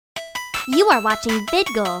You are watching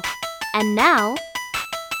VidGoal. And now,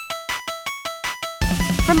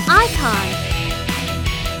 from Icon,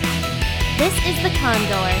 this is The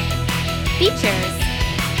Condor. Features.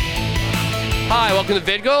 Hi, welcome to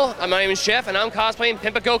VidGoal. My name is Jeff, and I'm cosplaying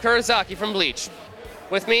Pimpico Kurizaki from Bleach.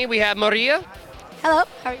 With me, we have Maria. Hello,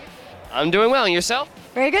 how are you? I'm doing well, and yourself?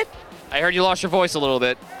 Very good. I heard you lost your voice a little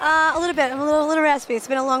bit. A little bit. I'm a little raspy. It's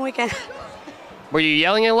been a long weekend. Were you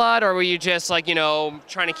yelling a lot, or were you just like,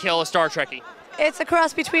 trying to kill a Star Trekkie? It's a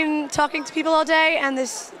cross between talking to people all day and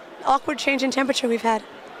this awkward change in temperature we've had.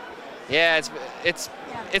 Yeah, it's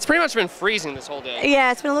pretty much been freezing this whole day.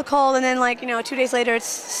 Yeah, it's been a little cold, and then 2 days later it's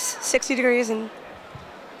 60 degrees and.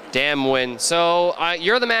 Damn wind. So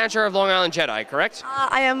you're the manager of Long Island Jedi, correct?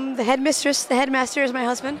 I am the headmistress. The headmaster is my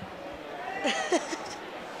husband,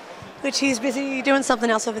 which he's busy doing something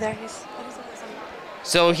else over there.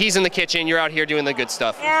 So he's in the kitchen, you're out here doing the good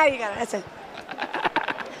stuff. Yeah, you got it. That's it.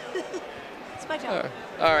 It's my job.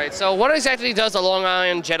 All right, so what exactly does the Long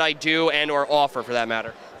Island Jedi do and or offer, for that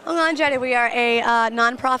matter? Long Island Jedi, we are a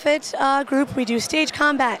non-profit group. We do stage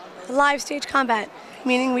combat, live stage combat,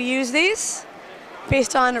 meaning we use these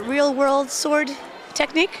based on real-world sword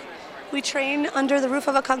technique. We train under the roof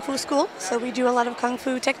of a kung fu school, so we do a lot of kung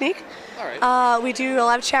fu technique. All right. We do a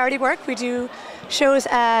lot of charity work. We do shows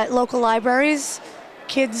at local libraries,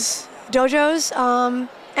 kids' dojos,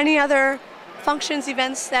 any other functions,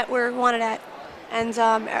 events that we're wanted at, and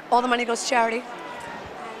all the money goes to charity. And,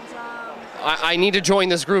 I need to join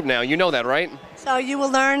this group now. You know that, right? so you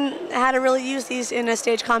will learn how to really use these in a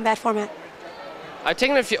stage combat format. I've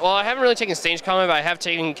taken a few. Well, I haven't really taken stage combat, but I have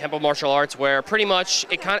taken Kempo martial arts, where pretty much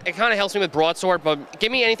it kind of helps me with broadsword. But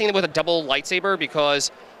give me anything with a double lightsaber,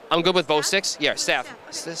 because I'm good with bow sticks. Yeah,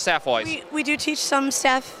 staff-wise. We do teach some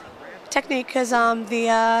staff technique because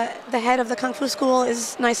the head of the Kung Fu school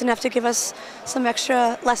is nice enough to give us some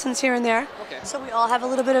extra lessons here and there. Okay. So we all have a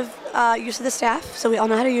little bit of use of the staff, so we all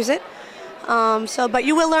know how to use it. But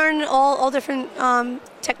you will learn all different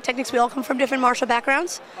techniques. We all come from different martial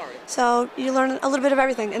backgrounds. All right. So you learn a little bit of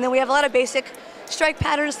everything. And then we have a lot of basic strike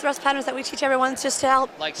patterns, thrust patterns that we teach everyone just to help.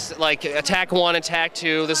 Like attack 1, attack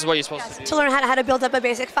 2, this is what you're supposed to do. To learn how to build up a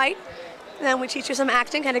basic fight. And then we teach you some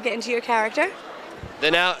acting, how to get into your character.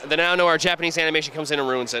 Then now know our Japanese animation comes in and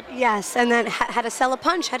ruins it. Yes, and then how to sell a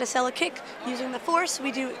punch, how to sell a kick. Using the force,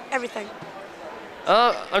 we do everything.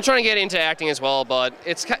 I'm trying to get into acting as well, but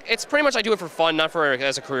it's pretty much I do it for fun, not for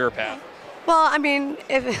as a career path. Well, I mean,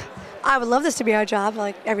 I would love this to be our job,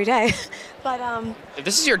 like every day, but If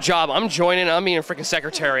this is your job, I'm joining. I'm being a freaking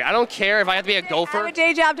secretary. I don't care if I have to be a I gopher. have a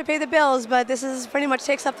day job to pay the bills, but this is pretty much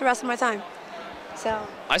takes up the rest of my time. So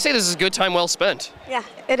I say this is good time well spent. yeah,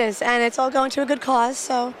 it is, and it's all going to a good cause.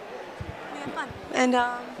 So we have fun. And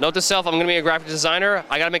Note to self: I'm going to be a graphic designer.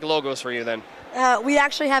 I got to make logos for you then. we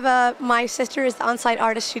actually have my sister is the on-site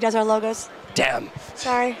artist. She does our logos. Damn.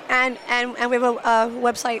 Sorry, and we have a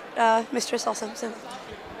website mistress also. So.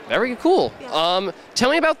 Very cool. Yeah.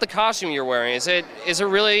 Tell me about the costume you're wearing. Is it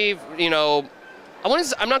really, I'm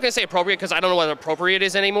not going to say appropriate, because I don't know what appropriate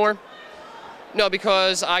is anymore. No,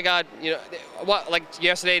 because I got,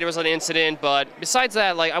 yesterday there was an incident, but besides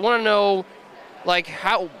that, I want to know,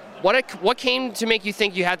 what came to make you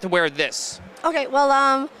think you had to wear this? Okay,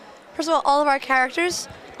 well, first of all of our characters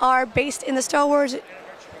are based in the Star Wars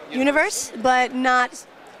universe, but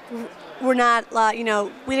we're not,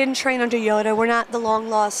 we didn't train under Yoda. We're not the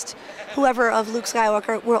long-lost whoever of Luke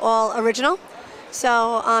Skywalker. We're all original.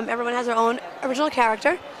 So everyone has their own original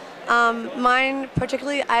character. Mine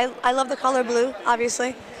particularly, I love the color blue,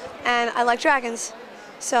 obviously, and I like dragons.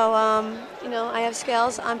 So, I have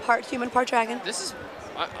scales. I'm part human, part dragon. This is,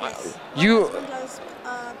 You does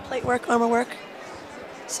plate work, armor work.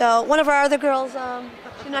 So one of our other girls,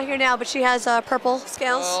 she's not here now, but she has purple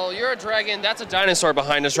scales. Well, you're a dragon. That's a dinosaur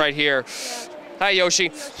behind us right here. Yeah. Hi,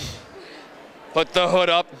 Yoshi. Put the hood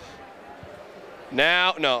up.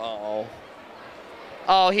 Now, no.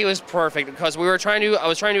 Oh, he was perfect, because I was trying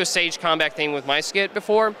to do a stage combat thing with my skit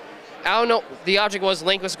before. I don't know. The object was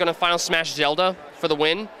Link was going to final smash Zelda for the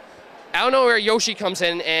win. I don't know where Yoshi comes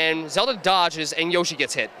in, and Zelda dodges, and Yoshi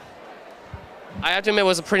gets hit. I have to admit, it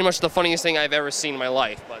was pretty much the funniest thing I've ever seen in my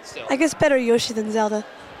life, but still. I guess better Yoshi than Zelda.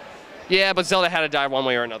 Yeah, but Zelda had to die one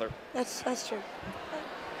way or another. That's true.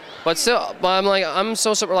 But still, I'm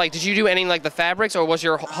so surprised. Did you do any the fabrics, or was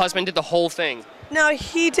your husband did the whole thing? No,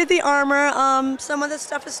 he did the armor. Some of the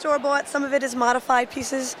stuff is store-bought. Some of it is modified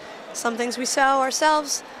pieces. Some things we sew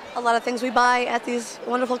ourselves. A lot of things we buy at these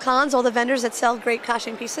wonderful cons, all the vendors that sell great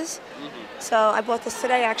costume pieces. Mm-hmm. So I bought this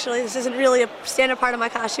today, actually. This isn't really a standard part of my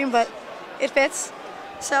costume, but it fits.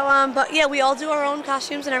 So, but yeah, we all do our own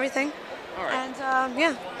costumes and everything. All right. And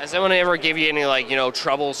yeah, Has anyone ever give you any like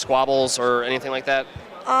trouble, squabbles, or anything like that?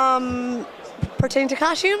 pertaining to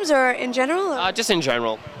costumes or in general. Or? Just in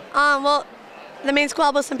general. Well, the main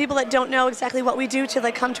squabble is some people that don't know exactly what we do to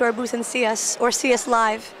like come to our booth and see us or see us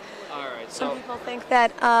live. All right. Some So people think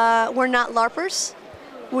that we're not LARPers.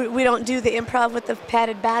 We don't do the improv with the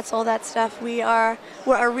padded bats, all that stuff. We're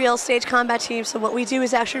a real stage combat team. So what we do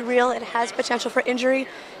is actually real. It has potential for injury.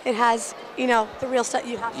 It has, the real stuff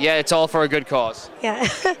you have. yeah, it's all for a good cause. Yeah.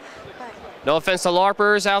 No offense to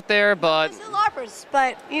LARPers out there, but Still LARPers,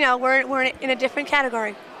 but we're in a different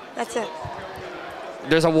category. That's it.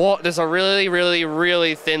 there's a really, really,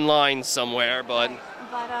 really thin line somewhere, but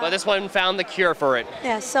this one found the cure for it.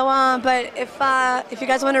 Yeah. So, but if you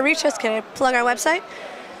guys want to reach us, can I plug our website?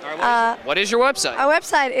 All right, what is your website? Our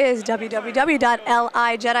website is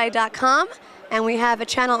www.lijedi.com, and we have a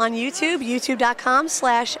channel on YouTube,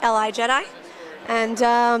 youtube.com/lijedi, and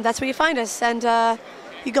that's where you find us. And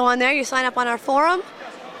you go on there, you sign up on our forum.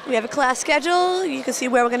 We have a class schedule. You can see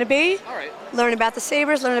where we're going to be. All right. Learn about the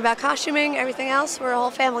sabers, learn about costuming, everything else. We're a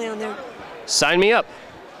whole family on there. Sign me up.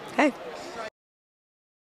 Okay.